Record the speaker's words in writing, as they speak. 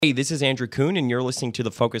Hey, this is Andrew Kuhn, and you're listening to the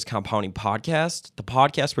Focus Compounding Podcast, the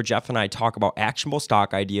podcast where Jeff and I talk about actionable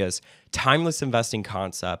stock ideas, timeless investing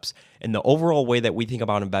concepts, and the overall way that we think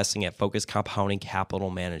about investing at Focus Compounding Capital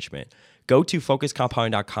Management. Go to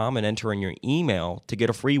focuscompounding.com and enter in your email to get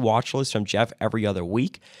a free watch list from Jeff every other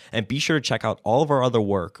week. And be sure to check out all of our other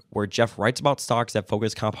work where Jeff writes about stocks at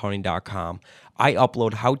focuscompounding.com. I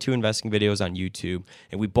upload how-to investing videos on YouTube,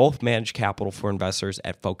 and we both manage capital for investors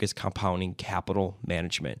at Focus Compounding Capital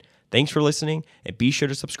Management. Thanks for listening, and be sure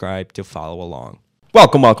to subscribe to follow along.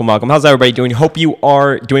 Welcome. How's everybody doing? Hope you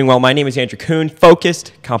are doing well. My name is Andrew Kuhn,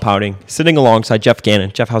 Focused Compounding, sitting alongside Jeff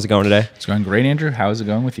Gannon. Jeff, how's it going today? It's going great, Andrew. How's it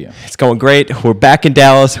going with you? It's going great. We're back in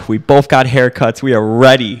Dallas. We both got haircuts. We are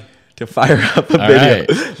ready to fire up a video.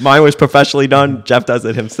 Right. Mine was professionally done. Jeff does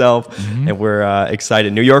it himself, and we're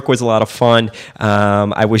excited. New York was a lot of fun.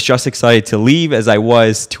 I was just excited to leave as I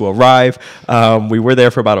was to arrive. We were there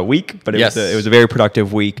for about a week, but it was a very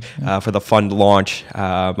productive week for the fund launch,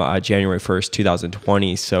 January 1st,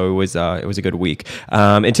 2020. So it was a good week.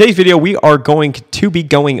 In today's video, we are going to be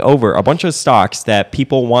going over a bunch of stocks that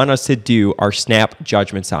people want us to do our snap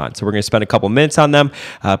judgments on. So we're going to spend a couple minutes on them.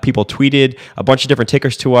 People tweeted a bunch of different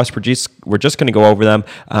tickers to us. We're just going to go over them.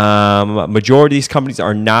 Majority of these companies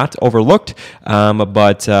are not overlooked,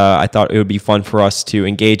 but I thought it would be fun for us to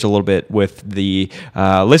engage a little bit with the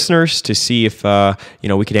listeners to see if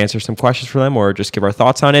we could answer some questions for them or just give our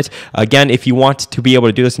thoughts on it. Again, if you want to be able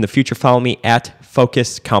to do this in the future, follow me at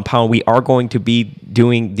Focus Compound. We are going to be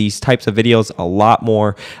doing these types of videos a lot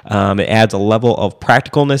more. It adds a level of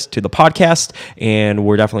practicalness to the podcast, and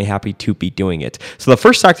we're definitely happy to be doing it. So the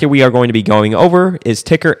first stock that we are going to be going over is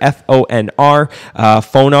ticker FONR,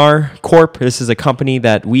 Fonar Corp. This is a company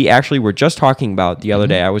that we actually were just talking about the other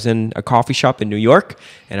day. I was in a coffee shop in New York,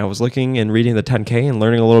 and I was looking and reading the 10K and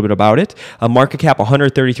learning a little bit about it. A market cap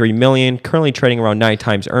 $133 million, currently trading around 9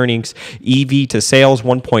 times earnings. EV to sales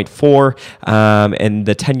 1.4. And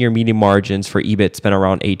the 10-year median margins for EBIT's been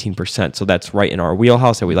around 18%. So that's right in our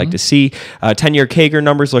wheelhouse that we like to see. 10-year CAGR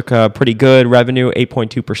numbers look pretty good. Revenue,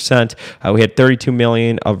 8.2%. We had $32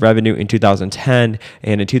 million of revenue in 2010.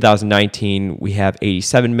 And in 2019, we have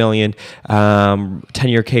 $87 million.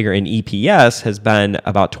 10-year CAGR in EPS has been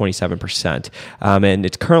about 27%. And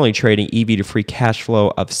it's currently trading EV to free cash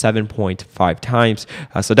flow of 7.5 times.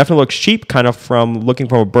 So definitely looks cheap, kind of looking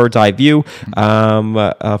from a bird's eye view. From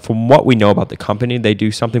what we know about the company, they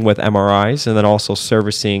do something with MRIs and then also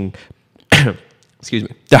servicing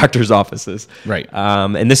doctors' offices. Right.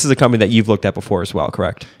 And this is a company that you've looked at before as well,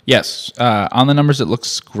 correct? Yes. On the numbers, it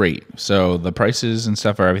looks great. So the prices and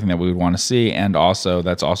stuff are everything that we would want to see. And also,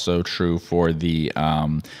 that's also true for the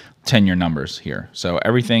 10-year numbers here. So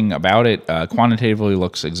everything about it quantitatively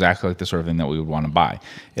looks exactly like the sort of thing that we would want to buy.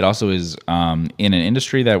 It also is in an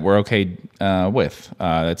industry that we're okay with.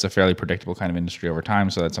 It's a fairly predictable kind of industry over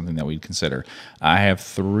time, so that's something that we'd consider. I have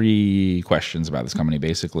 3 questions about this company,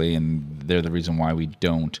 basically, and they're the reason why we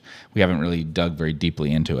haven't really dug very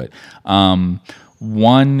deeply into it.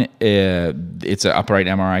 One, it's an upright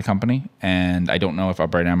MRI company, and I don't know if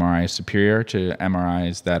upright MRI is superior to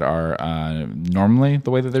MRIs that are normally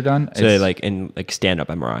the way that they're done. So like stand-up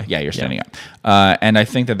MRI. Yeah, you're standing up. And I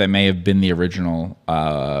think that may have been the original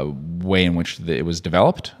way in which it was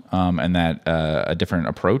developed, and that a different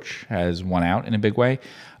approach has won out in a big way.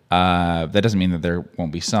 That doesn't mean that there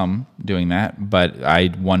won't be some doing that, but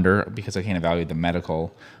I wonder, because I can't evaluate the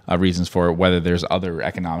medical reasons for it, whether there's other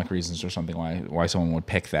economic reasons or something why someone would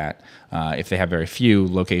pick that. If they have very few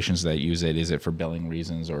locations that use it, is it for billing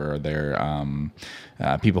reasons, or are there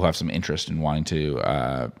people who have some interest in wanting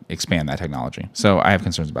to expand that technology? So I have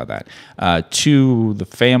concerns about that. To the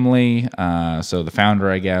family, so the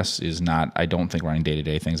founder, I guess, is not, I don't think, running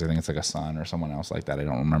day-to-day things. I think it's like a son or someone else like that. I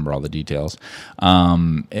don't remember all the details.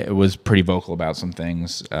 It was pretty vocal about some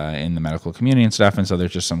things in the medical community and stuff, and so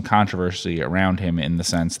there's just some controversy around him in the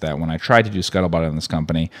sense that when I tried to do scuttlebutt on this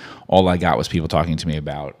company, all I got was people talking to me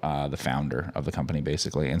about the founder of the company,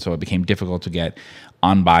 basically, and so it became difficult to get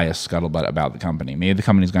unbiased scuttlebutt about the company. Maybe the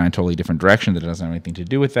company's gone in a totally different direction that doesn't have anything to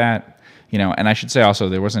do with that. And I should say also,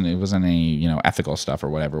 it wasn't any, ethical stuff or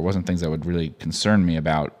whatever. It wasn't things that would really concern me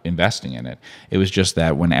about investing in it. It was just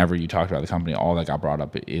that whenever you talked about the company, all that got brought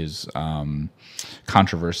up is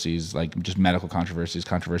controversies, like just medical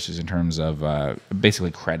controversies in terms of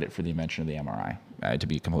basically credit for the invention of the MRI, to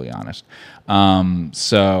be completely honest.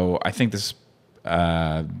 So I think this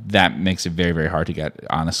that makes it very, very hard to get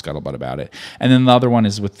honest scuttlebutt about it. And then the other one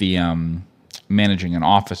is with the managing an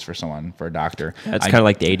office for someone, for a doctor. That's kind of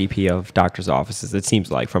like the ADP of doctors' offices. It seems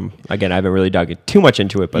like again, I haven't really dug too much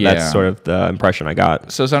into it, but that's sort of the impression I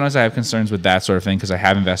got. So sometimes I have concerns with that sort of thing because I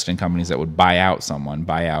have invested in companies that would buy out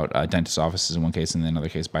dentist offices in one case, and in another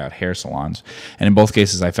case, buy out hair salons. And in both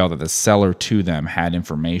cases, I felt that the seller to them had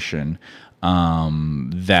information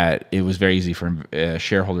that it was very easy for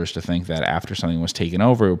shareholders to think that after something was taken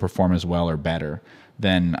over, it would perform as well or better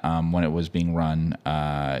than when it was being run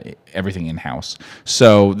everything in-house.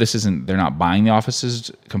 So they're not buying the offices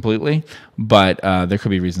completely, but there could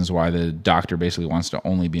be reasons why the doctor basically wants to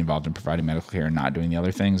only be involved in providing medical care and not doing the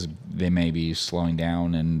other things. They may be slowing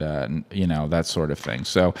down and that sort of thing.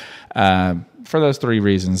 So for those three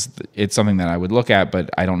reasons, it's something that I would look at, but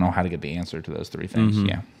I don't know how to get the answer to those three things. Mm-hmm.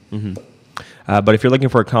 Yeah. Mm-hmm. But if you're looking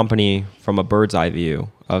for a company from a bird's eye view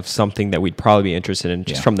of something that we'd probably be interested in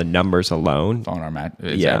just from the numbers alone. On our mat,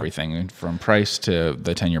 it's everything from price to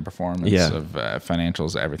the 10-year performance of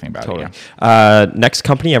financials, everything about it. Yeah. Next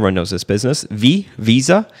company, everyone knows this business,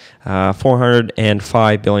 Visa,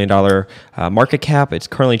 $405 billion market cap. It's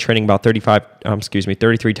currently trading about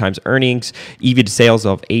 33 times earnings, EV to sales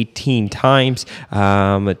of 18 times,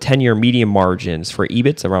 10-year median margins for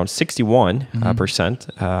EBIT's around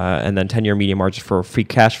 61%, and then 10-year median margins for free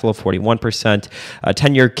cash flow, 41%.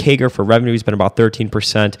 10-year CAGR for revenue has been about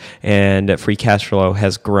 13%, and free cash flow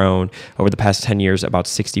has grown over the past 10 years about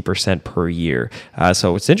 60% per year.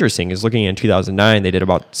 So what's interesting is looking in 2009, they did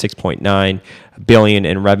about $6.9 billion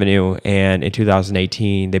in revenue, and in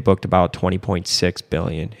 2018, they booked about $20.6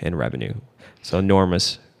 billion in revenue. So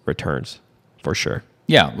enormous returns for sure.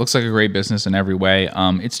 Yeah, looks like a great business in every way.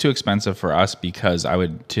 It's too expensive for us because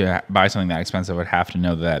to buy something that expensive, I would have to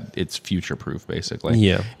know that it's future-proof, basically.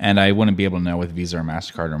 Yeah. And I wouldn't be able to know with Visa or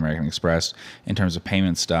MasterCard or American Express in terms of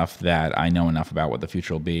payment stuff that I know enough about what the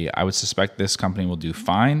future will be. I would suspect this company will do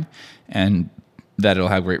fine and that it'll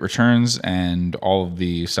have great returns, and all of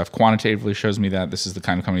the stuff quantitatively shows me that this is the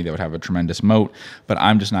kind of company that would have a tremendous moat, but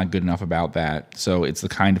I'm just not good enough about that. So it's the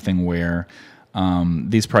kind of thing where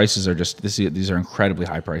these prices are these are incredibly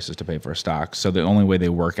high prices to pay for a stock. So the only way they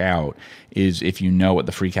work out is if you know what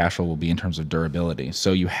the free cash flow will be in terms of durability.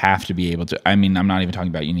 So you have to be able to, I'm not even talking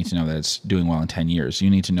about you need to know that it's doing well in 10 years. You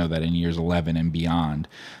need to know that in years 11 and beyond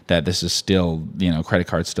that this is still, credit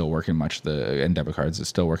cards still working and debit cards is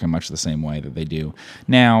still working much the same way that they do.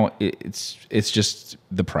 Now it's just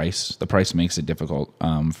the price. The price makes it difficult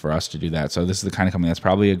for us to do that. So this is the kind of company that's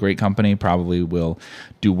probably a great company, probably will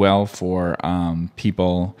do well for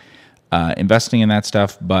people investing in that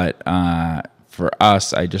stuff. But for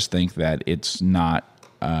us, I just think that it's not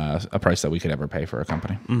a price that we could ever pay for a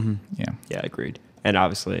company. Mm-hmm. Yeah, agreed. And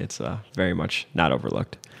obviously, it's very much not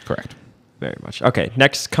overlooked. Correct. Very much. Okay,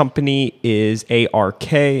 next company is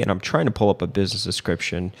ARK, and I'm trying to pull up a business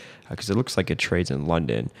description because it looks like it trades in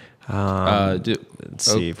London. Let's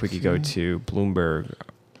see if we could go to Bloomberg,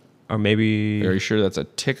 or maybe. Are you sure that's a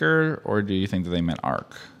ticker, or do you think that they meant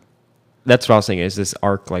ARK? That's what I was thinking. Is this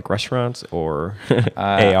ARK like restaurants or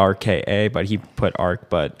ARKA? But he put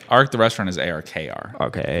ARK, but ARK, the restaurant, is ARKR.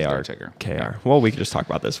 Okay, ticker. KR. Yeah. Well, we could just talk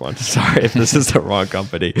about this one. Sorry if this is the wrong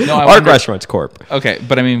company. No, ARK Restaurants Corp. Okay,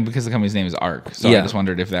 but I mean, because the company's name is ARK, so I just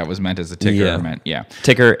wondered if that was meant as a ticker or meant,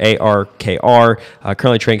 Ticker ARKR.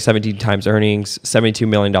 Currently trading 17 times earnings, $72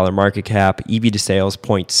 million market cap, EV to sales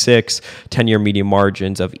 0.6, 10-year median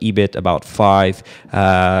margins of EBIT about 5,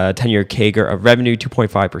 10-year CAGR of revenue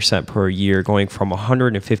 2.5% per year, going from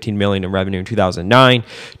 $115 million in revenue in 2009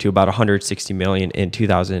 to about $160 million in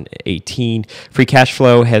 2018. Free cash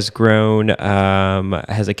flow has grown,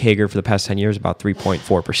 has a CAGR for the past 10 years about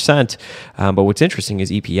 3.4%. But what's interesting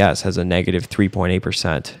is EPS has a negative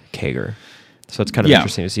 3.8% CAGR. So it's kind of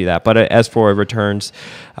interesting to see that. But as for returns,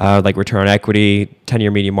 like return on equity,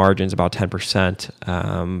 10-year median margins about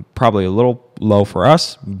 10%. Probably a little low for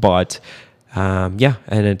us, but and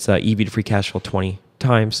it's EV to free cash flow 20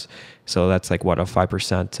 times. So that's like what, a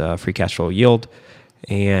 5% free cash flow yield,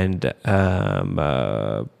 and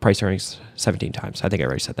price earnings 17 times. I think I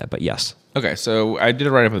already said that, but yes. Okay, so I did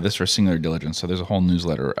a write-up of this for Singular Diligence, so there's a whole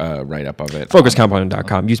newsletter write-up of it.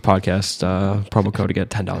 FocusCompounding.com. Use podcast promo code to get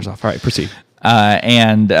 $10 off. All right, proceed.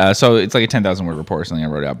 So it's like a 10,000-word report or something I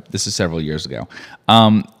wrote up. This is several years ago.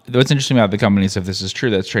 What's interesting about the company is if this is true,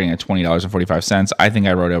 that's trading at $20.45. I think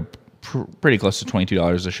I wrote up pretty close to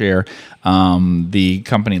 $22 a share. The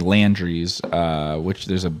company Landry's, which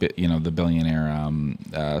there's a bit, the billionaire,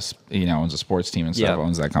 owns a sports team and stuff,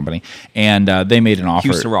 owns that company, and they made an offer.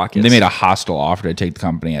 Houston Rockets. They made a hostile offer to take the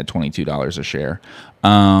company at $22 a share.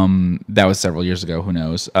 That was several years ago. Who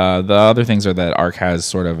knows? The other things are that ARK has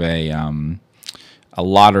sort of a a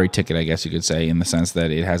lottery ticket, I guess you could say, in the sense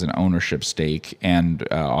that it has an ownership stake and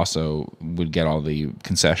also would get all the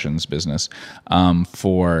concessions business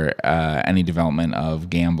for any development of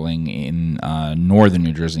gambling in northern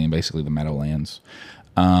New Jersey and basically the Meadowlands.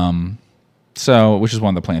 So, which is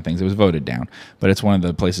one of the planned things. It was voted down, but it's one of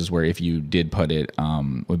the places where if you did put it,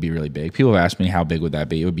 would be really big. People have asked me how big would that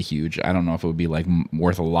be. It would be huge. I don't know if it would be like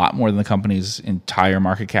worth a lot more than the company's entire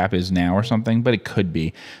market cap is now or something, but it could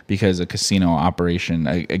be because a casino operation,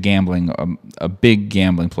 a big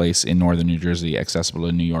gambling place in northern New Jersey, accessible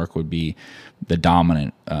to New York, would be the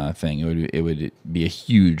dominant thing. It would be a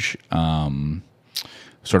huge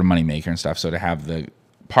sort of moneymaker and stuff. So to have the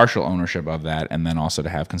partial ownership of that, and then also to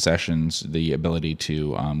have concessions, the ability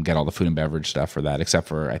to get all the food and beverage stuff for that, except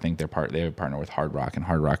for I think they partner with Hard Rock, and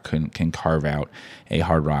Hard Rock can carve out a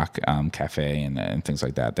Hard Rock cafe and things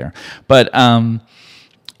like that there. But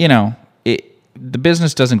the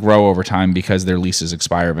business doesn't grow over time because their leases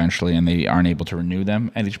expire eventually and they aren't able to renew them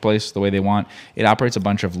at each place the way they want. It operates a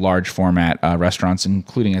bunch of large format restaurants,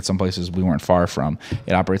 including at some places we weren't far from.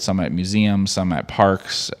 It operates some at museums, some at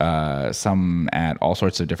parks, some at all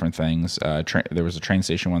sorts of different things. There was a train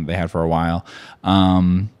station one that they had for a while.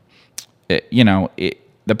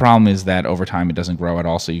 The problem is that over time it doesn't grow at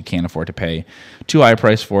all, so you can't afford to pay too high a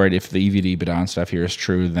price for it. If the EV/EBITDA and stuff here is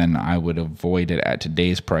true, then I would avoid it at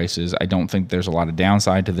today's prices. I don't think there's a lot of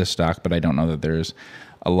downside to this stock, but I don't know that there's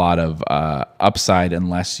a lot of upside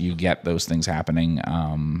unless you get those things happening.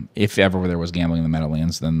 If ever there was gambling in the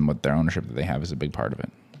Meadowlands, then what their ownership that they have is a big part of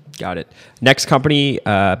it. Got it. Next company,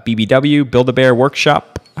 BBW, Build-A-Bear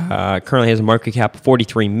Workshop. Currently has a market cap of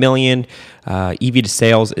 $43 million. EV to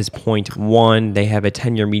sales is 0.1. They have a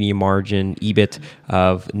 10-year median margin, EBIT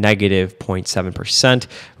of negative 0.7%.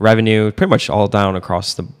 Revenue, pretty much all down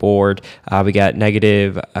across the board. We got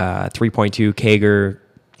negative 3.2 CAGR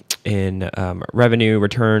in revenue.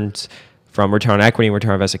 Returns from return on equity and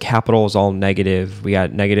return on invested capital is all negative. We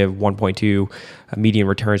got negative 1.2 median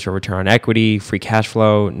returns for return on equity. Free cash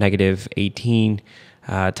flow, negative 18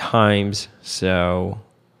 times. So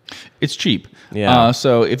it's cheap. Yeah.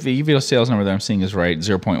 So if the EV to sales number that I'm seeing is right,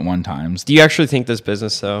 0.1 times. Do you actually think this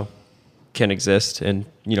business, though, can exist in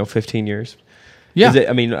 15 years? Yeah. Is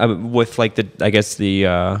it, with like the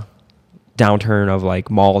downturn of like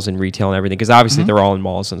malls and retail and everything, because obviously they're all in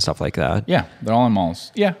malls and stuff like that. Yeah, they're all in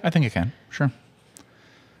malls. Yeah, I think it can. Sure.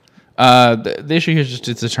 The issue here is just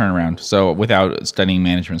it's a turnaround. So without studying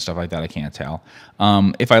management stuff like that, I can't tell.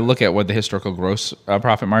 If I look at what the historical gross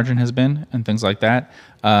profit margin has been and things like that,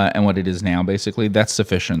 and what it is now, basically, that's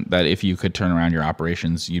sufficient that if you could turn around your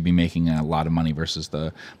operations, you'd be making a lot of money versus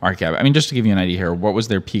the market cap. I mean, just to give you an idea here, what was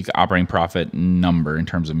their peak operating profit number in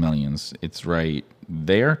terms of millions? It's right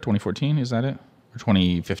there, 2014, is that it? Or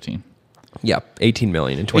 2015? Yep, 18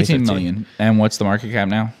 million in 2015. 18 million. And what's the market cap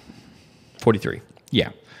now? 43.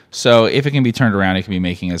 Yeah. So if it can be turned around, it can be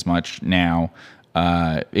making as much now.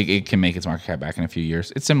 It can make its market cap back in a few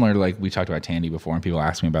years. It's similar to like we talked about Tandy before, and people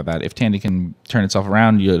ask me about that. If Tandy can turn itself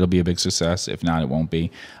around, it'll be a big success. If not, it won't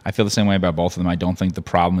be. I feel the same way about both of them. I don't think the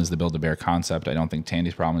problem is the Build-A-Bear concept. I don't think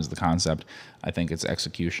Tandy's problem is the concept. I think it's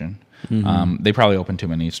execution. Mm-hmm. They probably opened too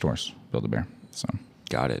many stores, Build-A-Bear. So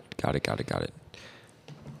Got it.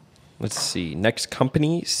 Let's see. Next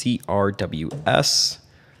company, CRWS,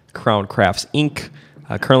 Crown Crafts Inc.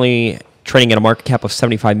 Currently trading at a market cap of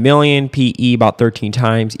 $75 million, PE about 13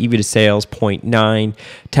 times, EV to sales 0.9,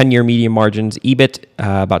 10-year median margins, EBIT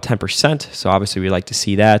about 10%. So obviously we like to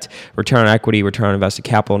see that. Return on equity, return on invested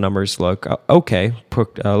capital numbers look okay,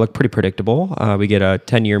 look pretty predictable. We get a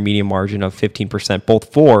 10-year median margin of 15%,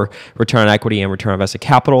 both for return on equity and return on invested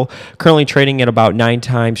capital. Currently trading at about 9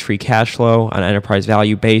 times free cash flow on an enterprise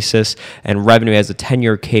value basis, and revenue has a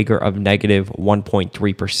 10-year CAGR of negative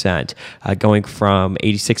 1.3%, going from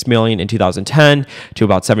 $86 million in 2010 to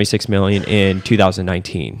about $76 million in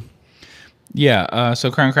 2019. Yeah,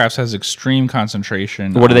 so Crown Crafts has extreme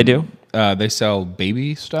concentration. What do they do? They sell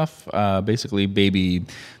baby stuff, basically baby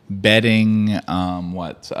bedding.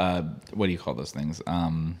 What do you call those things?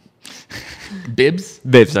 Bibs.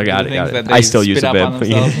 I got it. I still use a bib.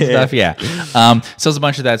 Stuff. Yeah. Sells a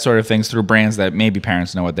bunch of that sort of things through brands that maybe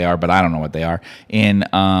parents know what they are, but I don't know what they are, in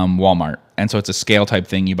Walmart. And so it's a scale type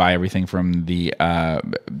thing. You buy everything from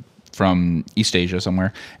East Asia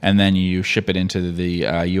somewhere, and then you ship it into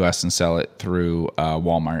the U.S. and sell it through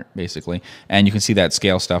Walmart, basically. And you can see that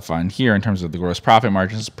scale stuff on here in terms of the gross profit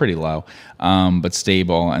margins. It's pretty low, but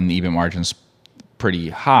stable, and the EBIT margins pretty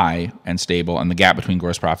high and stable, and the gap between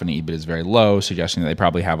gross profit and EBIT is very low, suggesting that they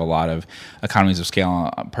probably have a lot of economies of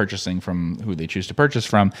scale purchasing from who they choose to purchase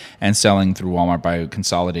from and selling through Walmart by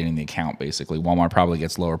consolidating the account, basically. Walmart probably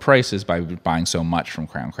gets lower prices by buying so much from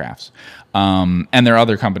Crown Crafts. And there are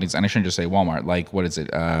other companies, and I shouldn't just say Walmart, like, what is it?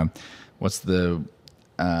 What's the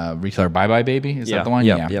retailer Bye Bye Baby? Is that the one?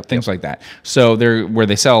 Things like that. So where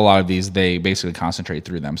they sell a lot of these, they basically concentrate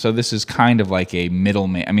through them. So this is kind of like a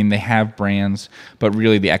middleman. I mean, they have brands, but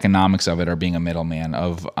really the economics of it are being a middleman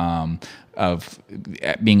of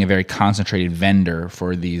being a very concentrated vendor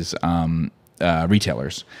for these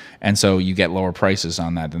retailers. And so you get lower prices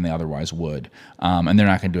on that than they otherwise would. And they're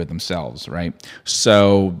not going to do it themselves, right?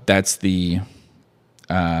 So that's the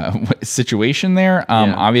situation there.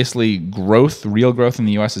 Obviously, real growth in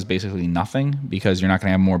the U.S. is basically nothing because you're not going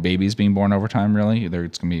to have more babies being born over time, really.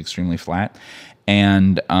 It's going to be extremely flat.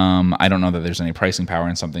 And I don't know that there's any pricing power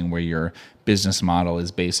in something where your business model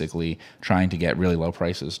is basically trying to get really low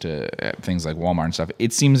prices to things like Walmart and stuff.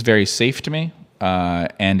 It seems very safe to me.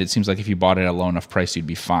 And it seems like if you bought it at a low enough price, you'd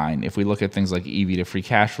be fine. If we look at things like EV to free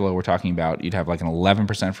cash flow, we're talking about you'd have like an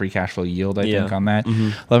 11% free cash flow yield, I think, on that.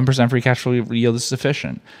 11% free cash flow yield is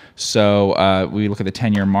sufficient. So we look at the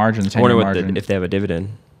 10-year margin. I wonder if they have a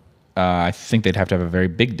dividend. I think they'd have to have a very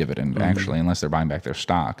big dividend, actually, unless they're buying back their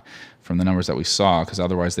stock from the numbers that we saw, because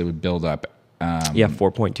otherwise they would build up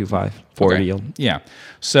 4.25 forward yield. Yeah.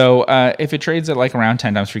 So if it trades at like around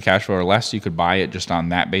 10 times free cash flow or less, you could buy it just on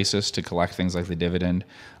that basis to collect things like the dividend.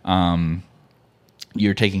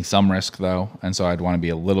 You're taking some risk, though, and so I'd want to be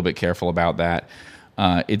a little bit careful about that.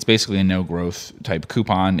 It's basically a no-growth type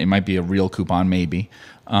coupon. It might be a real coupon, maybe.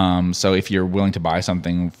 So if you're willing to buy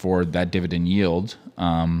something for that dividend yield,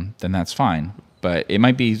 then that's fine. But it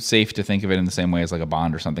might be safe to think of it in the same way as like a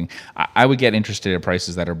bond or something. I would get interested at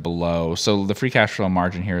prices that are below. So the free cash flow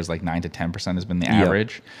margin here is like 9 to 10% has been the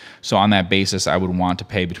average. So on that basis, I would want to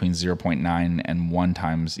pay between 0.9 and 1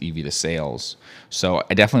 times EV to sales. So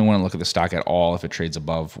I definitely wouldn't look at the stock at all if it trades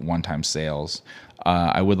above 1 times sales.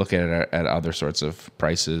 I would look at it at other sorts of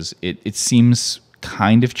prices. It seems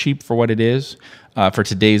kind of cheap for what it is. For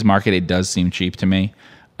today's market, it does seem cheap to me.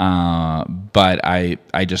 But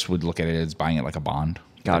I just would look at it as buying it like a bond.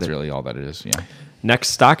 That's really all that it is. Yeah. Next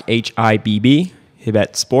stock, HIBB,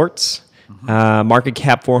 Hibbett Sports. Market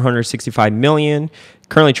cap $465 million.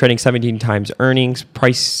 Currently trading 17 times earnings.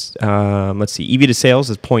 Price, let's see, EV to sales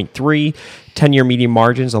is 0.3. 10-year median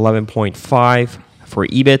margins 11.5 for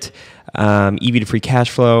EBIT. EV to free cash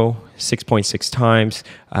flow 6.6 times,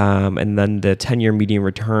 and then the 10-year median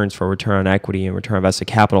returns for return on equity and return on invested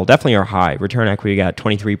capital definitely are high. Return on equity got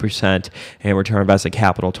 23% and return on invested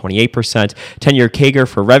capital 28%. 10-year CAGR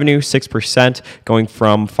for revenue 6%, going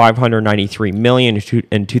from $593 million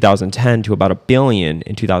in 2010 to about $1 billion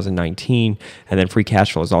in 2019, and then free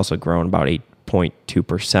cash flow has also grown about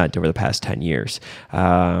 8.2% over the past 10 years.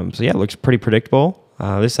 So yeah, it looks pretty predictable.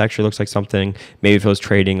 This actually looks like something, maybe if it was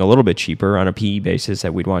trading a little bit cheaper on a PE basis,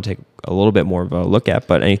 that we'd want to take a little bit more of a look at.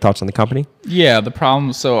 But any thoughts on the company? Yeah, the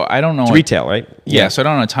problem, so I don't know. It's retail, right? Yeah, so I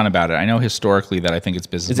don't know a ton about it. I know historically that I think its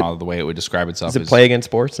business model, the way it would describe itself is play against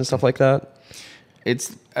sports and stuff like that?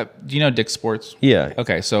 It's, do you know Dick's Sports? Yeah.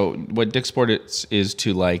 Okay, so what Dick's Sports is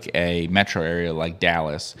to like a metro area like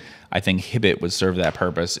Dallas, I think Hibbett would serve that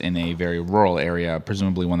purpose in a very rural area,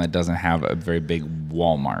 presumably one that doesn't have a very big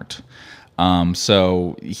Walmart.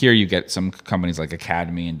 So here you get some companies like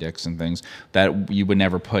Academy and Dick's and things that you would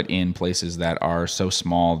never put in places that are so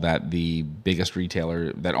small that the biggest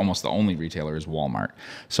retailer, that almost the only retailer is Walmart.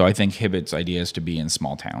 So I think Hibbett's idea is to be in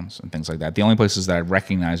small towns and things like that. The only places that I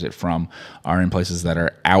recognize it from are in places that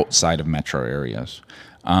are outside of metro areas.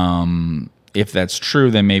 If that's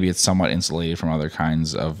true, then maybe it's somewhat insulated from other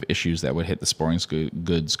kinds of issues that would hit the sporting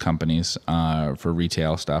goods companies for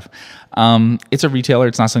retail stuff. It's a retailer.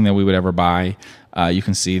 It's not something that we would ever buy. You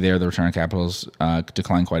can see there the return on capital's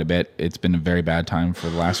declined quite a bit. It's been a very bad time for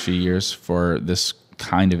the last few years for this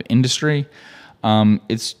kind of industry.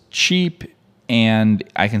 It's cheap, and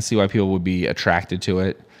I can see why people would be attracted to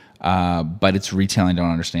it, but it's retail and I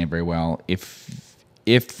don't understand very well. If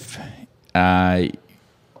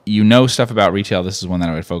you know stuff about retail, this is one that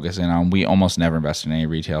I would focus in on. We almost never invest in any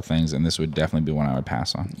retail things, and this would definitely be one I would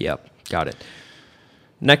pass on. Yep, got it.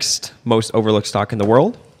 Next most overlooked stock in the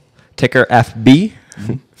world, ticker FB,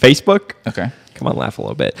 Facebook. Okay. Come on, laugh a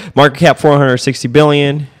little bit. Market cap $460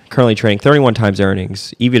 billion. Currently trading 31 times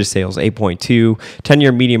earnings. EV to sales 8.2.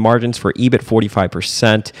 10-year median margins for EBIT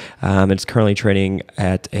 45%. It's currently trading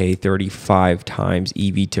at a 35 times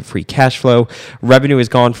EV to free cash flow. Revenue has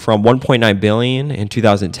gone from 1.9 billion in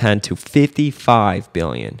 2010 to 55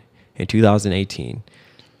 billion in 2018.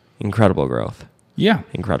 Incredible growth. Yeah.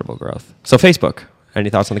 Incredible growth. So Facebook, any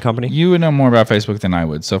thoughts on the company? You would know more about Facebook than I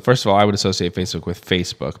would. So first of all, I would associate Facebook with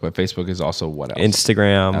Facebook, but Facebook is also what else?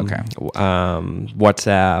 Instagram,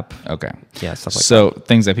 WhatsApp. Okay. Yeah, stuff like that. So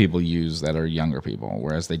things that people use that are younger people,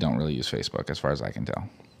 whereas they don't really use Facebook as far as I can tell.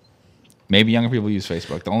 Maybe younger people use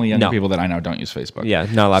Facebook. The only younger people that I know don't use Facebook. Yeah,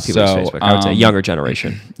 not a lot of people use Facebook. I would say younger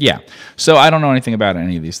generation. Yeah. So I don't know anything about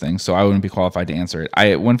any of these things, so I wouldn't be qualified to answer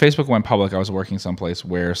it. When Facebook went public, I was working someplace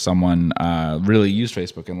where someone really used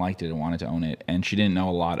Facebook and liked it and wanted to own it, and she didn't know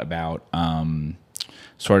a lot about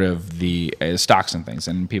sort of the stocks and things.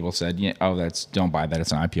 And people said, don't buy that.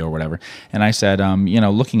 It's an IPO or whatever. And I said,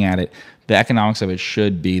 looking at it, the economics of it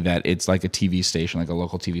should be that it's like a TV station, like a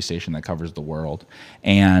local TV station that covers the world.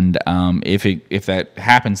 And if that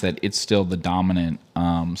happens, that it's still the dominant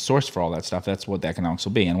source for all that stuff, that's what the economics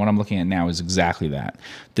will be. And what I'm looking at now is exactly that.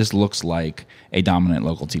 This looks like a dominant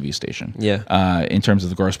local TV station. Yeah. In terms of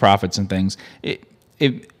the gross profits and things,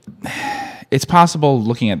 it's possible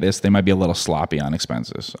looking at this, they might be a little sloppy on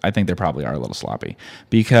expenses. I think they probably are a little sloppy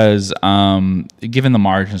because given the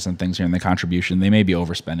margins and things here and the contribution, they may be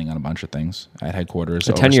overspending on a bunch of things at headquarters.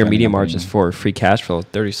 The 10-year median margins for free cash flow,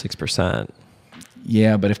 36%.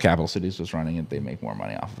 Yeah, but if Capital Cities was running it, they make more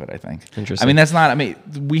money off of it, I think. Interesting. I mean, that's not,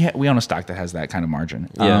 we own a stock that has that kind of margin.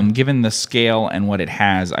 Yeah. Given the scale and what it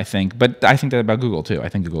has, I think that about Google too. I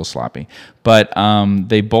think Google's sloppy. But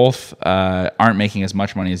they both aren't making as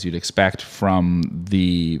much money as you'd expect from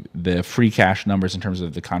the free cash numbers in terms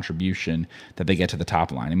of the contribution that they get to the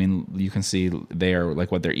top line. I mean, you can see there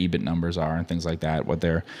like what their EBIT numbers are and things like that, what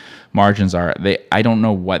their margins are. I don't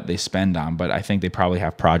know what they spend on, but I think they probably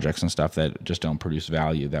have projects and stuff that just don't produce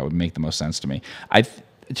value. That would make the most sense to me.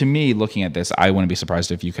 To me, looking at this, I wouldn't be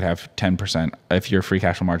surprised if you could have 10%, if your free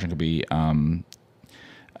cash flow margin could be 10%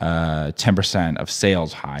 of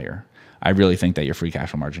sales higher. I really think that your free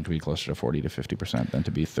cash flow margin could be closer to 40 to 50% than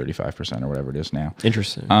to be 35% or whatever it is now.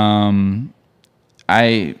 Interesting.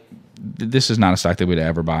 This is not a stock that we'd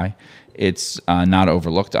ever buy. It's not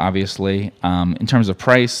overlooked, obviously. In terms of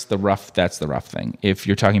price, that's the rough thing. If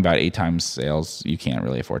you're talking about 8 times sales, you can't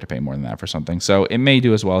really afford to pay more than that for something. So it may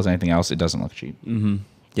do as well as anything else. It doesn't look cheap. Mm-hmm.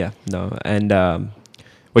 Yeah, no. And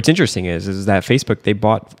what's interesting is that Facebook, they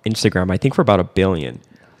bought Instagram, I think, for about $1 billion.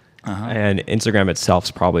 Uh-huh. And Instagram itself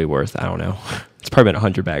is probably worth, I don't know, it's probably been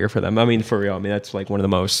 $100 bagger for them. I mean, for real. I mean, that's like one of the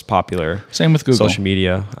most popular Same with Google. social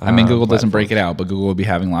media. Google doesn't break it out, but Google will be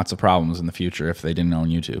having lots of problems in the future if they didn't own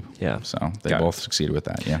YouTube. Yeah. So they both succeeded with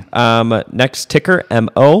that. Yeah. Next ticker,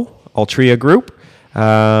 MO, Altria Group.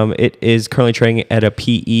 It is currently trading at a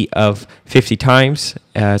PE of 50 times.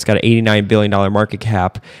 It's got an $89 billion market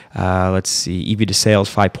cap. Let's see, EV to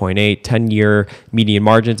sales 5.8, 10-year median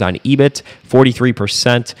margins on EBIT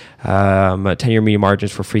 43%, 10-year median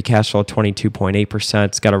margins for free cash flow 22.8%.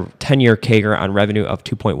 It's got a 10-year CAGR on revenue of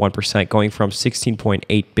 2.1%, going from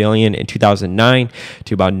 $16.8 billion in 2009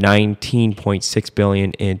 to about $19.6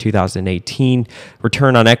 billion in 2018.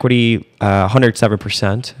 Return on equity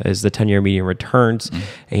 107% is the 10-year median returns,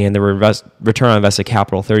 and the return on invested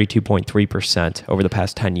capital 32.3% over the past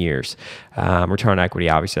 10 years. Return on equity,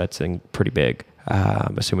 obviously, that's pretty big.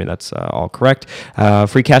 Assuming that's all correct.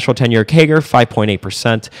 Free cash flow 10-year CAGR,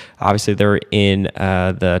 5.8%. Obviously, they're in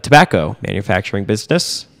the tobacco manufacturing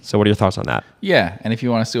business. So what are your thoughts on that? Yeah, and if you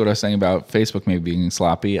want to see what I was saying about Facebook maybe being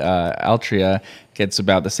sloppy, Altria gets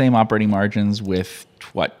about the same operating margins with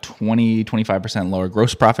 25% lower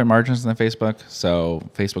gross profit margins than Facebook. So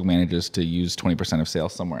Facebook manages to use 20% of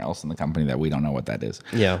sales somewhere else in the company that we don't know what that is.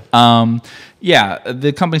 Yeah.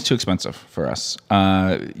 The company's too expensive for us,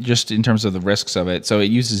 just in terms of the risks of it. So it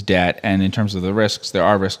uses debt, and in terms of the risks, there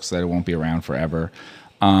are risks that it won't be around forever.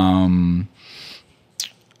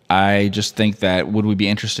 I just think that would we be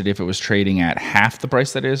interested if it was trading at half the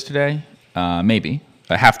price that it is today? Maybe.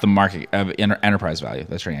 Half the market enterprise value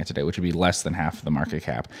that's trading at today, which would be less than half the market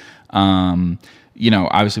cap.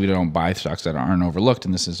 Obviously we don't buy stocks that aren't overlooked,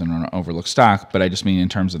 and this isn't an overlooked stock, but I just mean in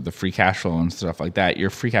terms of the free cash flow and stuff like that, your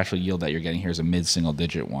free cash flow yield that you're getting here is a mid-single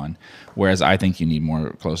digit one, whereas I think you need more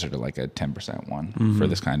closer to like a 10% one for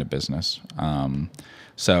this kind of business.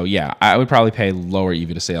 So yeah, I would probably pay lower EV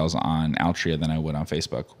to sales on Altria than I would on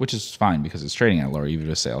Facebook, which is fine because it's trading at lower EV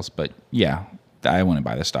to sales. But yeah, I wouldn't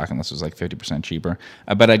buy this stock unless it was like 50% cheaper.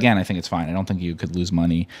 But again, I think it's fine. I don't think you could lose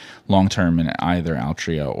money long term in either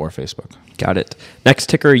Altria or Facebook. Got it. Next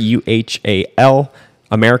ticker, UHAL,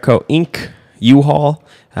 Americo Inc., U-Haul.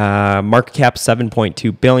 Market cap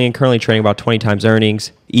 $7.2 billion, currently trading about 20 times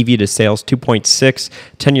earnings. EV to sales 2.6,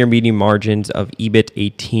 10-year median margins of EBIT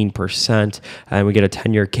 18%, and we get a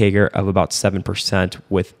 10-year CAGR of about 7%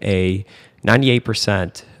 with a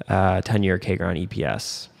 98% 10-year CAGR on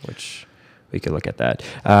EPS, which we could look at that.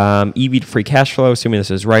 EV to free cash flow, assuming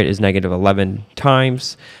this is right, is negative 11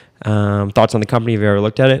 times. Thoughts on the company? Have you ever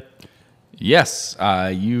looked at it? Yes,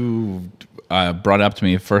 you brought it up to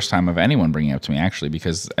me the first time of anyone bringing it up to me, actually,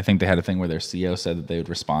 because I think they had a thing where their CEO said that they would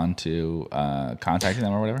respond to contacting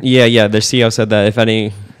them or whatever. Yeah. Their CEO said that if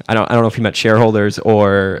any, I don't know if he meant shareholders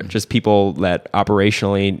or just people that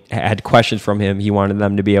operationally had questions from him, he wanted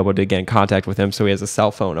them to be able to get in contact with him. So he has a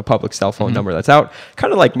cell phone, a public cell phone number that's out,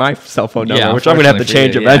 kind of like my cell phone number, which I'm going to have to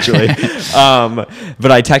change eventually.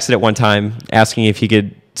 But I texted it one time asking if he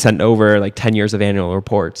could sent over like 10 years of annual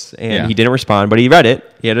reports, and he didn't respond, but he read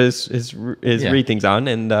it. He had his read things on,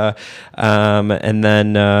 and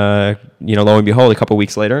then lo and behold, a couple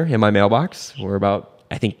weeks later, in my mailbox were about,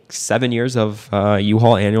 I think, 7 years of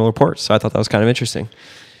U-Haul annual reports. So I thought that was kind of interesting.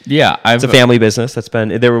 Yeah, it's a family business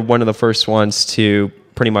they were one of the first ones to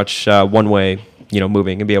pretty much one way,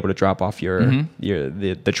 moving and be able to drop off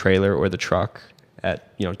the trailer or the truck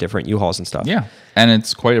at different U-Hauls and stuff. Yeah, and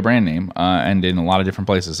it's quite a brand name, and in a lot of different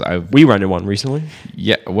places. We rented one recently.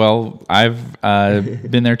 Yeah, well, I've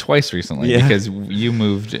been there twice recently because you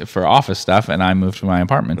moved for office stuff, and I moved to my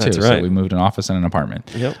apartment too. That's right. So we moved an office and an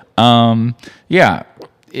apartment. Yep.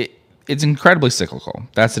 It's incredibly cyclical.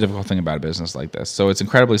 That's the difficult thing about a business like this. So it's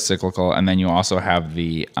incredibly cyclical, and then you also have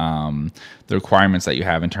the requirements that you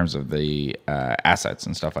have in terms of the assets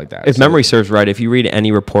and stuff like that. If memory serves right, if you read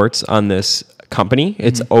any reports on this company,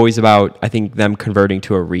 it's always about, I think, them converting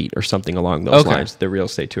to a REIT or something along those lines, the real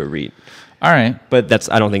estate to a REIT. All right. But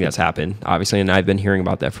I don't think that's happened, obviously, and I've been hearing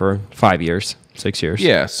about that for 5 years, 6 years.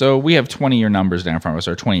 Yeah, so we have 20-year numbers down in front of us,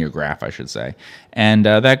 or 20-year graph, I should say. And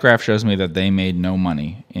that graph shows me that they made no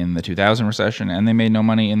money in the 2000 recession, and they made no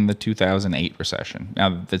money in the 2008 recession.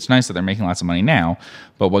 Now, it's nice that they're making lots of money now,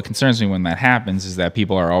 but what concerns me when that happens is that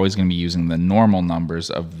people are always going to be using the normal numbers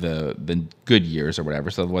of the good years or whatever,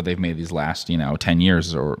 so what they've made these last 10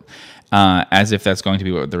 years, or as if that's going to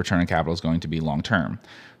be what the return on capital is going to be long term.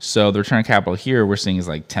 So the return on capital here we're seeing is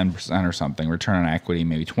like 10% or something. Return on equity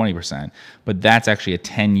maybe 20%, but that's actually a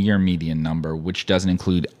 10-year median number, which doesn't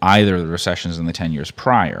include either of the recessions in the 10 years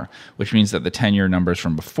prior, which means that the 10-year numbers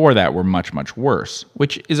from before that were much, much worse,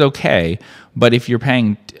 which is okay. But if you're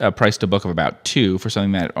paying a price to book of about 2 for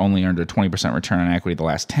something that only earned a 20% return on equity the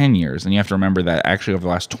last 10 years, then you have to remember that actually over the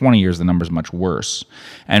last 20 years, the number's much worse.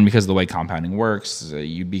 And because of the way compounding works,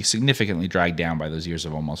 you'd be significantly dragged down by those years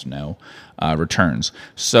of almost no returns.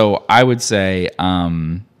 So I would say,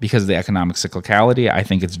 because of the economic cyclicality, I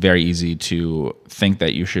think it's very easy to think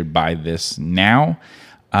that you should buy this now,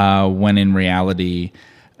 when in reality,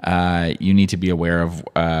 you need to be aware of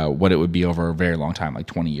what it would be over a very long time, like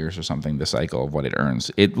 20 years or something, the cycle of what it earns.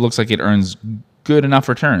 It looks like it earns good enough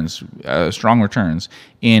returns, strong returns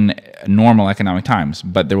in normal economic times,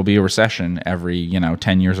 but there will be a recession every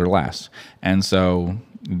 10 years or less. And so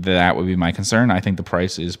that would be my concern. I think the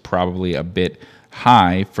price is probably a bit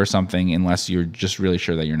high for something unless you're just really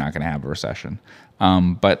sure that you're not going to have a recession.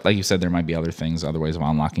 But like you said, there might be other things, other ways of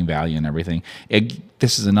unlocking value and everything.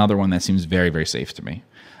 This is another one that seems very, very safe to me.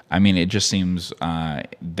 I mean, it just seems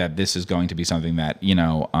that this is going to be something that,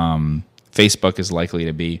 Facebook is likely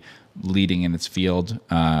to be leading in its field.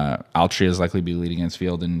 Altria is likely to be leading in its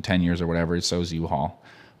field in 10 years or whatever. So is U-Haul.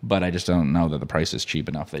 But I just don't know that the price is cheap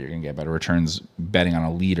enough that you're going to get better returns betting on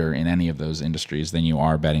a leader in any of those industries than you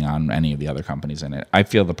are betting on any of the other companies in it. I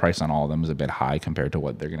feel the price on all of them is a bit high compared to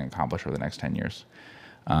what they're going to accomplish over the next 10 years.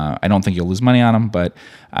 I don't think you'll lose money on them, but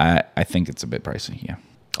I think it's a bit pricey, yeah.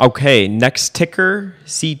 Okay, next ticker,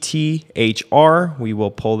 CTHR. We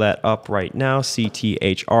will pull that up right now,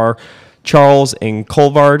 CTHR. Charles and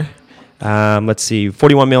Colvard. Let's see,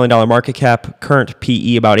 $41 million market cap, current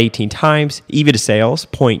PE about 18 times, EV to sales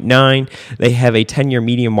 0.9. They have a 10-year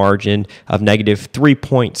median margin of negative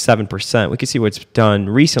 3.7%. We can see what's done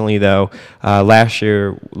recently, though. Last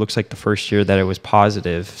year looks like the first year that it was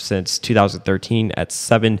positive since 2013 at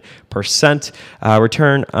 7%.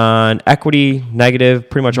 Return on equity, negative,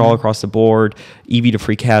 pretty much all across the board. EV to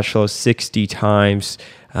free cash flow, 60 times.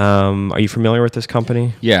 Are you familiar with this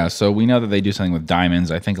company? Yeah, so we know that they do something with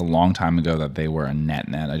diamonds. I think a long time ago that they were a net.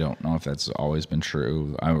 I don't know if that's always been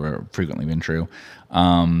true or frequently been true.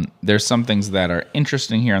 There's some things that are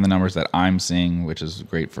interesting here in the numbers that I'm seeing, which is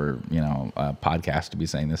great for a podcast to be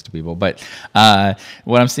saying this to people. But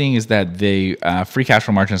what I'm seeing is that the free cash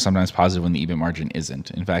flow margin is sometimes positive when the EBIT margin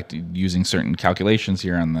isn't. In fact, using certain calculations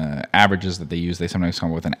here on the averages that they use, they sometimes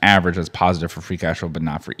come up with an average that's positive for free cash flow, but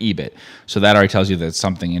not for EBIT. So that already tells you that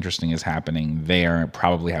something interesting is happening there,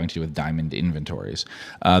 probably having to do with diamond inventories.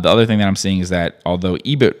 The other thing that I'm seeing is that although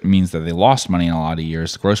EBIT means that they lost money in a lot of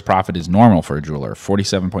years, gross profit is normal for a jeweler.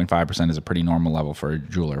 47.5% is a pretty normal level for a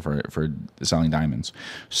jeweler for selling diamonds.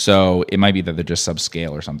 So it might be that they're just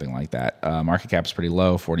subscale or something like that. Market cap is pretty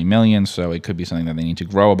low, 40 million. So it could be something that they need to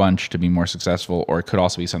grow a bunch to be more successful, or it could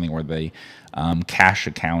also be something where they cash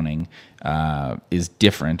accounting is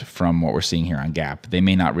different from what we're seeing here on GAAP. They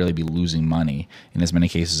may not really be losing money in as many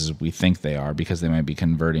cases as we think they are, because they might be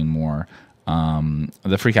converting more.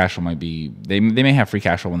 The free cash flow might be, they may have free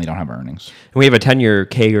cash flow when they don't have earnings. And we have a 10-year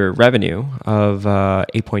CAGR revenue of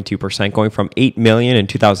 8.2%, going from 8 million in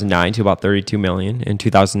 2009 to about 32 million in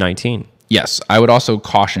 2019. Yes, I would also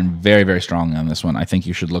caution very, very strongly on this one. I think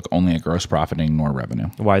you should look only at gross profit and ignore revenue.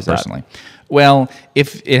 Why is that? Personally? Well,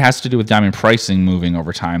 if it has to do with diamond pricing moving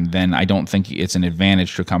over time, then I don't think it's an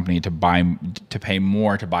advantage to a company to pay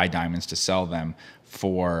more to buy diamonds to sell them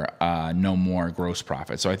for no more gross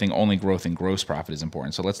profit. So I think only growth in gross profit is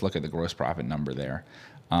important. So let's look at the gross profit number there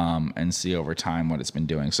and see over time what it's been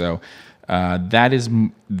doing. So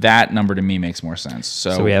that number to me makes more sense.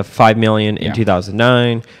 So we have 5 million in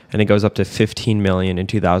 2009, and it goes up to 15 million in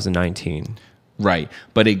 2019. Right,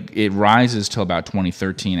 but it rises till about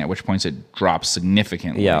 2013, at which point it drops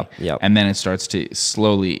significantly. Yeah. And then it starts to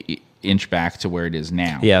slowly inch back to where it is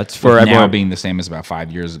now. Yeah, it's for everyone now being the same as about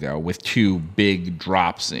 5 years ago, with two big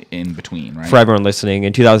drops in between. Right. For everyone listening,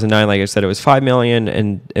 in 2009, like I said, it was 5 million,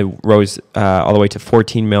 and it rose all the way to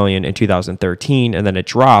 14 million in 2013, and then it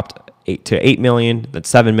dropped to 8 million, then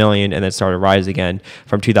 7 million, and then started to rise again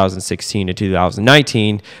from 2016 to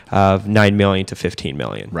 2019 of 9 million to 15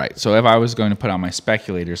 million. Right. So if I was going to put on my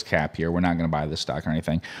speculator's cap here, we're not going to buy this stock or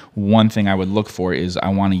anything. One thing I would look for is I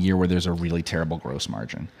want a year where there's a really terrible gross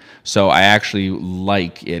margin. So I actually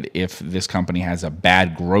like it if this company has a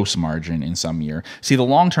bad gross margin in some year. See, the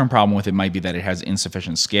long-term problem with it might be that it has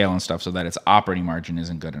insufficient scale and stuff, so that its operating margin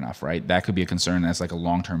isn't good enough, right? That could be a concern as like a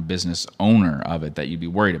long-term business owner of it that you'd be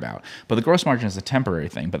worried about. But the gross margin is a temporary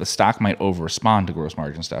thing, but the stock might over-respond to gross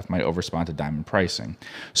margin stuff, might over-respond to diamond pricing.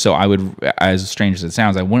 So I would, as strange as it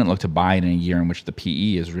sounds, I wouldn't look to buy it in a year in which the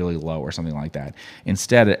PE is really low or something like that.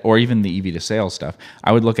 Instead, or even the EV to sales stuff,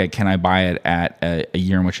 I would look at, can I buy it at a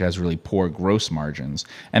year in which it has really poor gross margins,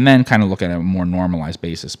 and then kind of look at a more normalized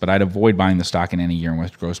basis. But I'd avoid buying the stock in any year in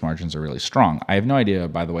which gross margins are really strong. I have no idea,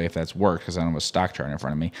 by the way, if that's worked, because I don't have a stock chart in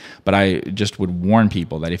front of me, but I just would warn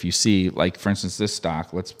people that if you see, like, for instance, this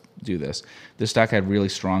stock, let's do this. This stock had really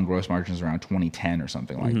strong gross margins around 2010 or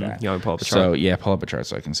something like that. Yeah, pull up a chart. So yeah, pull up a chart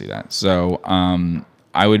so I can see that. So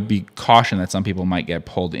I would be cautioned that some people might get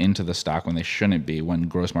pulled into the stock when they shouldn't be, when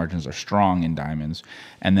gross margins are strong in diamonds,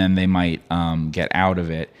 and then they might get out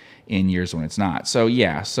of it in years when it's not. So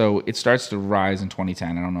yeah, so it starts to rise in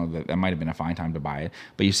 2010. I don't know, that might have been a fine time to buy it,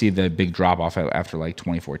 but you see the big drop off after like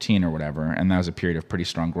 2014 or whatever, and that was a period of pretty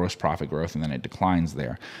strong gross profit growth, and then it declines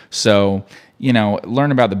there. So, you know,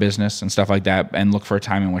 learn about the business and stuff like that, and look for a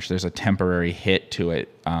time in which there's a temporary hit to it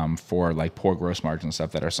for like poor gross margin and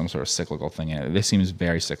stuff that are some sort of cyclical thing. This seems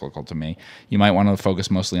very cyclical to me. You might want to focus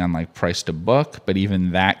mostly on like price to book, but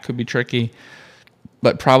even that could be tricky.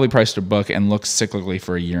 But probably price to book, and look cyclically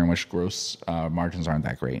for a year in which gross margins aren't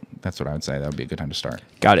that great. That's what I would say. That would be a good time to start.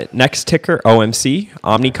 Got it. Next ticker, OMC,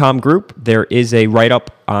 Omnicom Group. There is a write-up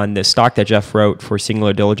on the stock that Jeff wrote for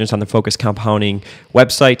Singular Diligence on the Focus Compounding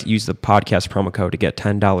website. Use the podcast promo code to get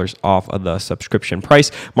 $10 off of the subscription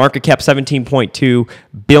price. Market cap $17.2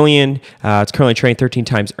 billion. It's currently trading 13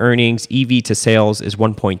 times earnings. EV to sales is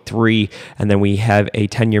 1.3, and then we have a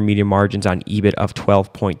 10-year median margins on EBIT of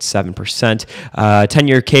 12.7%.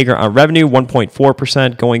 10-year CAGR on revenue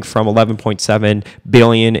 1.4%, going from 11.7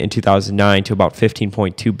 billion in 2009 to about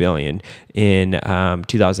 15.2 billion in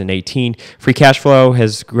 2018. Free cash flow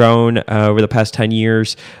has grown over the past 10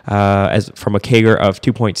 years as from a CAGR of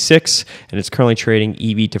 2.6, and it's currently trading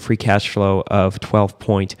EV to free cash flow of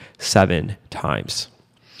 12.7 times.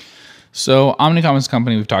 So Omnicom is a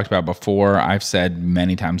company we've talked about before. I've said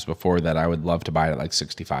many times before that I would love to buy it at like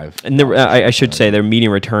 65. And I should say their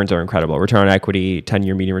median returns are incredible. Return on equity,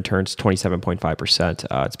 10-year median returns,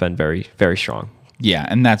 27.5%. It's been very, very strong. Yeah,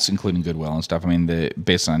 and that's including goodwill and stuff. I mean,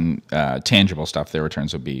 based on tangible stuff, their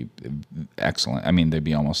returns would be excellent. I mean, they'd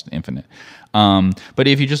be almost infinite. But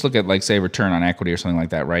if you just look at, like, say, return on equity or something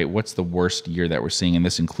like that, right? What's the worst year that we're seeing? And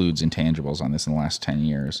this includes intangibles on this in the last 10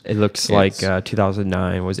 years. It looks like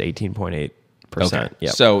 2009 was 18.8. Okay.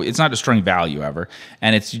 Yep. So it's not destroying value ever,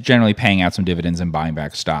 and it's generally paying out some dividends and buying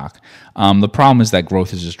back stock. The problem is that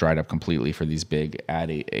growth has just dried up completely for these big ad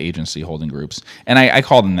agency holding groups, and I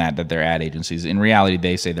call them that they're ad agencies. In reality,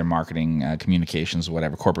 they say they're marketing, communications,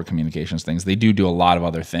 whatever, corporate communications things. They do a lot of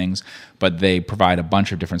other things, but they provide a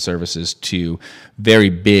bunch of different services to very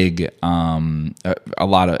big, a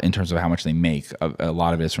lot of, in terms of how much they make, a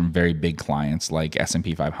lot of it is from very big clients like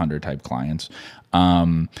S&P 500 type clients.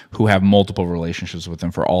 Who have multiple relationships with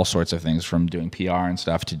them for all sorts of things, from doing PR and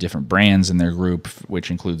stuff to different brands in their group,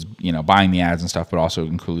 which includes, buying the ads and stuff, but also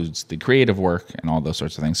includes the creative work and all those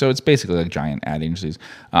sorts of things. So it's basically like giant ad agencies.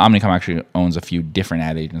 Omnicom actually owns a few different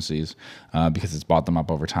ad agencies because it's bought them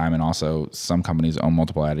up over time, and also some companies own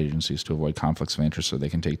multiple ad agencies to avoid conflicts of interest, so they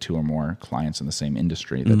can take 2 or more clients in the same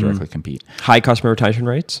industry that directly compete. High customer retention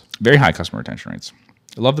rates? Very high customer retention rates.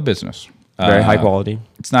 I love the business. Very high quality.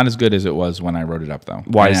 It's not as good as it was when I wrote it up, though.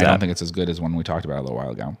 Why is that? I don't think it's as good as when we talked about it a little while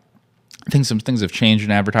ago. I think some things have changed in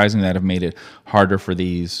advertising that have made it harder for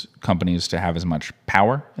these companies to have as much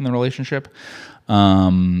power in the relationship.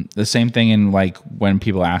 The same thing in like when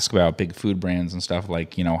people ask about big food brands and stuff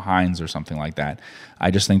like, Heinz or something like that. I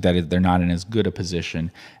just think that they're not in as good a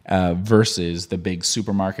position versus the big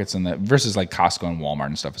supermarkets and versus like Costco and Walmart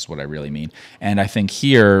and stuff is what I really mean. And I think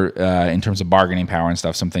here, in terms of bargaining power and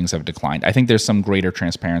stuff, some things have declined. I think there's some greater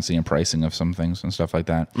transparency in pricing of some things and stuff like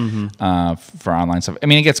that for online stuff. I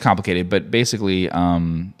mean, it gets complicated, but basically,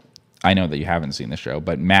 I know that you haven't seen the show,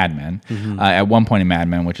 but Mad Men, at one point in Mad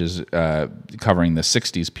Men, which is covering the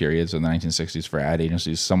 60s periods, or the 1960s for ad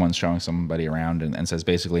agencies, someone's showing somebody around and says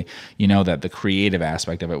basically, that the creative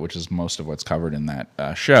aspect of it, which is most of what's covered in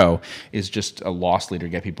that show, is just a loss leader to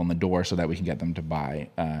get people in the door so that we can get them to buy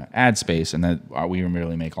ad space, and that we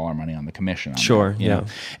really make all our money on the commission. On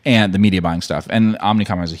that, and the media buying stuff. And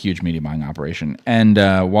Omnicom has a huge media buying operation. And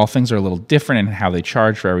while things are a little different in how they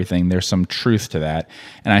charge for everything, there's some truth to that.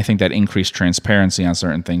 And I think that increased transparency on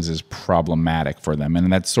certain things is problematic for them, and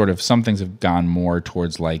that's sort of, some things have gone more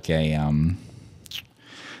towards like a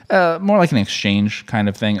more like an exchange kind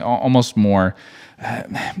of thing, almost more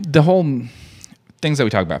the whole things that we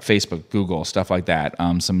talk about, Facebook, Google, stuff like that.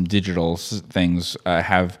 Some digital things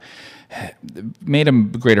have made a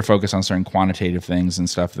greater focus on certain quantitative things and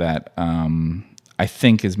stuff that I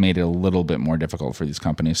think has made it a little bit more difficult for these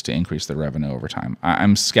companies to increase their revenue over time.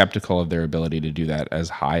 I'm skeptical of their ability to do that as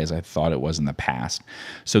high as I thought it was in the past.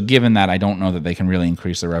 So given that, I don't know that they can really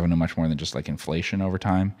increase their revenue much more than just like inflation over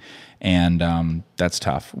time. And that's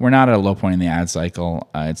tough. We're not at a low point in the ad cycle.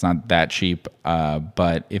 It's not that cheap.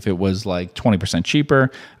 But if it was like 20%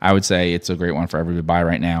 cheaper, I would say it's a great one for everybody to buy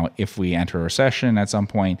right now. If we enter a recession at some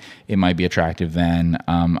point, it might be attractive then.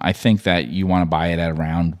 I think that you want to buy it at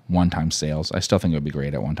around one-time sales. I still think it would be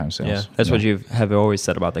great at one-time sales. Yeah, that's what you have always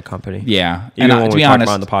said about the company. Yeah. Even when we talked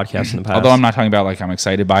about on the podcast in the past. Although I'm not talking about like I'm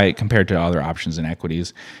excited by it compared to other options in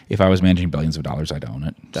equities. If I was managing billions of dollars, I'd own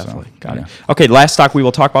it. Definitely. Got it. Okay, last stock we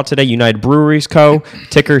will talk about today, United Breweries Co.,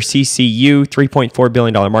 ticker CCU, $3.4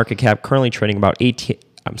 billion market cap, currently trading about 8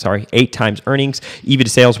 times earnings. EBIT to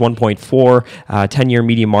sales 1.4. 10-year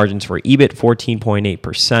median margins for EBIT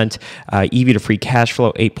 14.8%. EV to free cash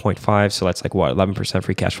flow 8.5. So that's like what, 11%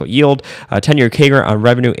 free cash flow yield. 10-year CAGR on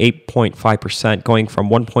revenue 8.5%, going from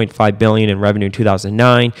 1.5 billion in revenue in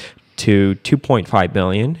 2009 to 2.5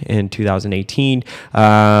 billion in 2018.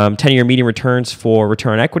 10-year median returns for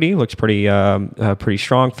return on equity looks pretty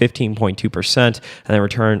strong, 15.2%, and then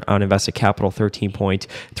return on invested capital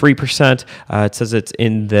 13.3%. It says it's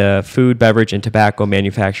in the food, beverage, and tobacco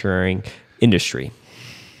manufacturing industry.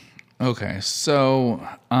 Okay, so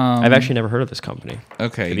I've actually never heard of this company.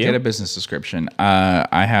 Okay, get a business description.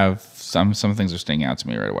 I have some things are sticking out to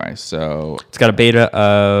me right away. So it's got a beta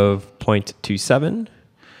of 0.27.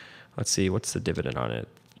 Let's see, what's the dividend on it?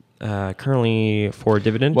 Currently for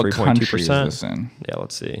dividend, 3.2%. What country is this in? Yeah,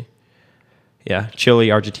 let's see. Yeah, Chile,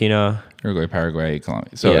 Argentina, Uruguay, Paraguay,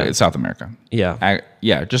 Colombia. So it's South America. Yeah.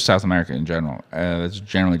 Just South America in general. That's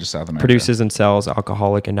generally just South America. Produces and sells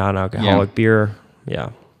alcoholic and non-alcoholic beer.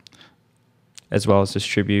 Yeah. As well as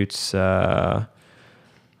distributes, let's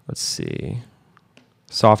see,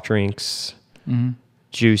 soft drinks,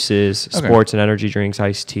 juices, sports and energy drinks,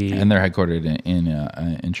 iced tea. And they're headquartered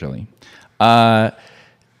in Chile.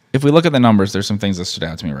 If we look at the numbers, there's some things that stood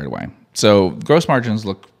out to me right away. So gross margins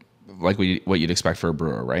look like what you'd expect for a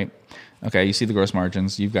brewer, right? Okay, you see the gross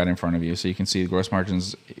margins you've got in front of you, so you can see the gross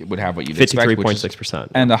margins would have what you'd expect,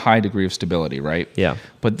 53.6%. And a high degree of stability, right? Yeah.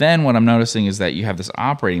 But then what I'm noticing is that you have this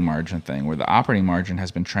operating margin thing where the operating margin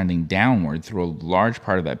has been trending downward through a large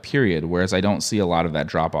part of that period, whereas I don't see a lot of that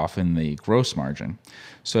drop off in the gross margin.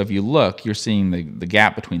 So if you look, you're seeing the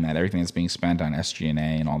gap between that, everything that's being spent on SG&A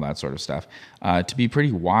and all that sort of stuff, to be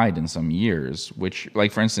pretty wide in some years, which,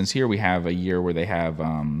 like, for instance, here we have a year where they have,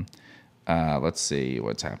 let's see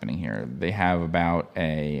what's happening here. They have about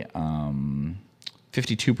a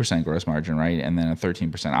 52% gross margin, right? And then a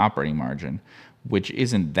 13% operating margin, which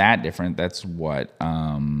isn't that different. That's what...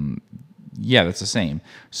 yeah, that's the same.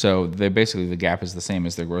 So they basically the gap is the same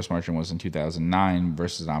as their gross margin was in 2009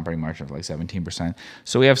 versus an operating margin of like 17%.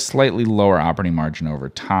 So we have slightly lower operating margin over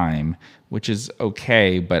time, which is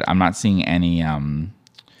okay, but I'm not seeing any I'm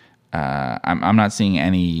not seeing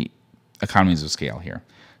any economies of scale here.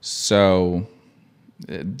 So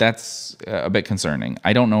that's a bit concerning.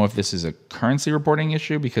 I don't know if this is a currency reporting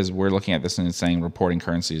issue because we're looking at this and it's saying reporting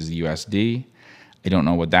currency is the USD. I don't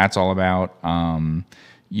know what that's all about.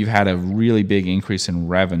 You've had a really big increase in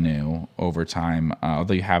revenue over time,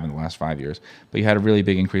 although you have in the last 5 years. But you had a really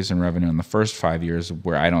big increase in revenue in the first 5 years,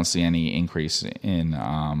 where I don't see any increase in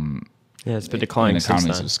it's been declining in economies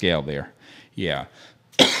since then. of scale there. Yeah.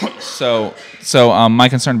 So my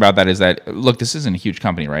concern about that is that, look, this isn't a huge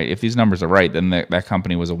company, right? If these numbers are right, then that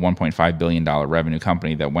company was a $1.5 billion revenue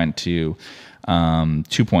company that went to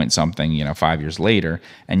 2 point something, 5 years later.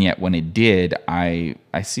 And yet when it did, I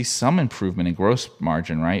see some improvement in gross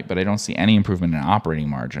margin, right? But I don't see any improvement in operating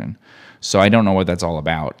margin. So I don't know what that's all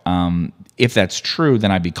about. If that's true,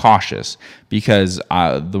 then I'd be cautious because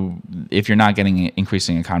if you're not getting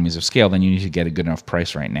increasing economies of scale, then you need to get a good enough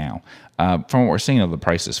price right now. From what we're seeing, though, the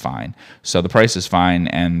price is fine. So the price is fine,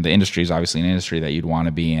 and the industry is obviously an industry that you'd want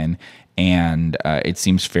to be in. And it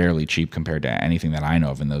seems fairly cheap compared to anything that I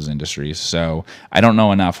know of in those industries. So I don't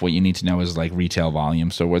know enough. What you need to know is like retail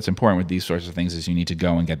volume. So what's important with these sorts of things is you need to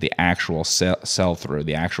go and get the actual sell-through,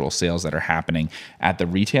 the actual sales that are happening at the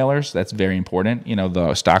retailers. That's very important.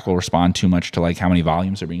 The stock will respond too much to like how many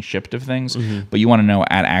volumes are being shipped of things. Mm-hmm. But you want to know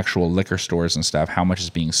at actual liquor stores and stuff, how much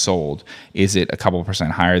is being sold. Is it a couple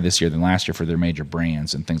 % higher this year than last year for their major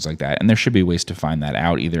brands and things like that? And there should be ways to find that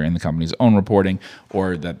out, either in the company's own reporting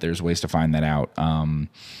or that there's ways to find that out,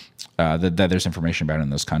 that there's information about in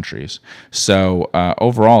those countries. So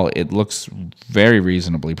overall, it looks very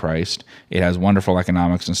reasonably priced. It has wonderful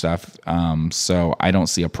economics and stuff. So I don't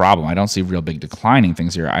see a problem. I don't see real big declining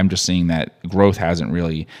things here. I'm just seeing that growth hasn't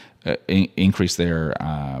really increased their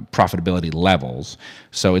profitability levels.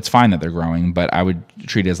 So it's fine that they're growing, but I would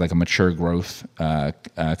treat it as like a mature growth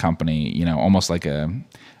company, almost like a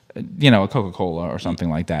Coca-Cola or something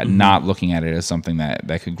like that, mm-hmm. Not looking at it as something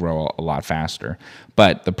that could grow a lot faster.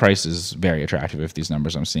 But the price is very attractive if these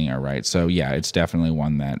numbers I'm seeing are right. So, yeah, it's definitely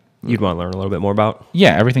one that you'd want to learn a little bit more about.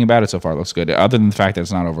 Yeah, everything about it so far looks good. Other than the fact that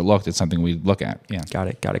it's not overlooked, it's something we look at. Yeah, got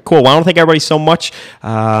it. Cool. Well, I want to thank everybody so much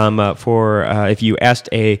for if you asked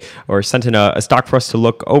or sent in a stock for us to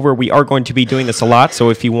look over. We are going to be doing this a lot, so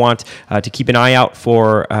if you want to keep an eye out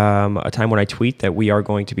for a time when I tweet that we are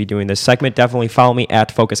going to be doing this segment, definitely follow me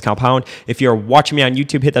at Focus Compound. If you're watching me on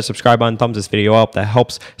YouTube, hit that subscribe button, thumbs this video up. That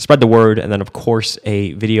helps spread the word. And then, of course,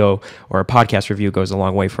 a video or a podcast review goes a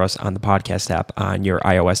long way for us on the podcast app on your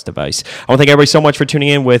iOS device. I want to thank everybody so much for tuning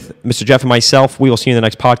in with Mr. Jeff and myself. We will see you in the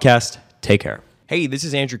next podcast. Take care. Hey, this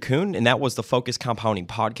is Andrew Kuhn, and that was the Focus Compounding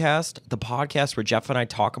Podcast, the podcast where Jeff and I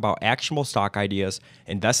talk about actionable stock ideas,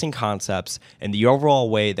 investing concepts, and the overall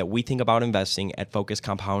way that we think about investing at Focus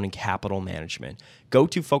Compounding Capital Management. Go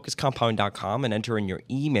to focuscompounding.com and enter in your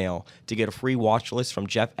email to get a free watch list from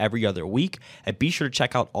Jeff every other week. And be sure to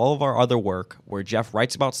check out all of our other work where Jeff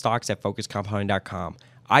writes about stocks at focuscompounding.com.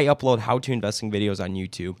 I upload how-to investing videos on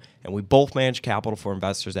YouTube, and we both manage capital for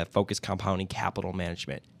investors at Focus Compounding Capital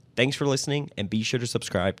Management. Thanks for listening, and be sure to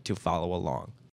subscribe to follow along.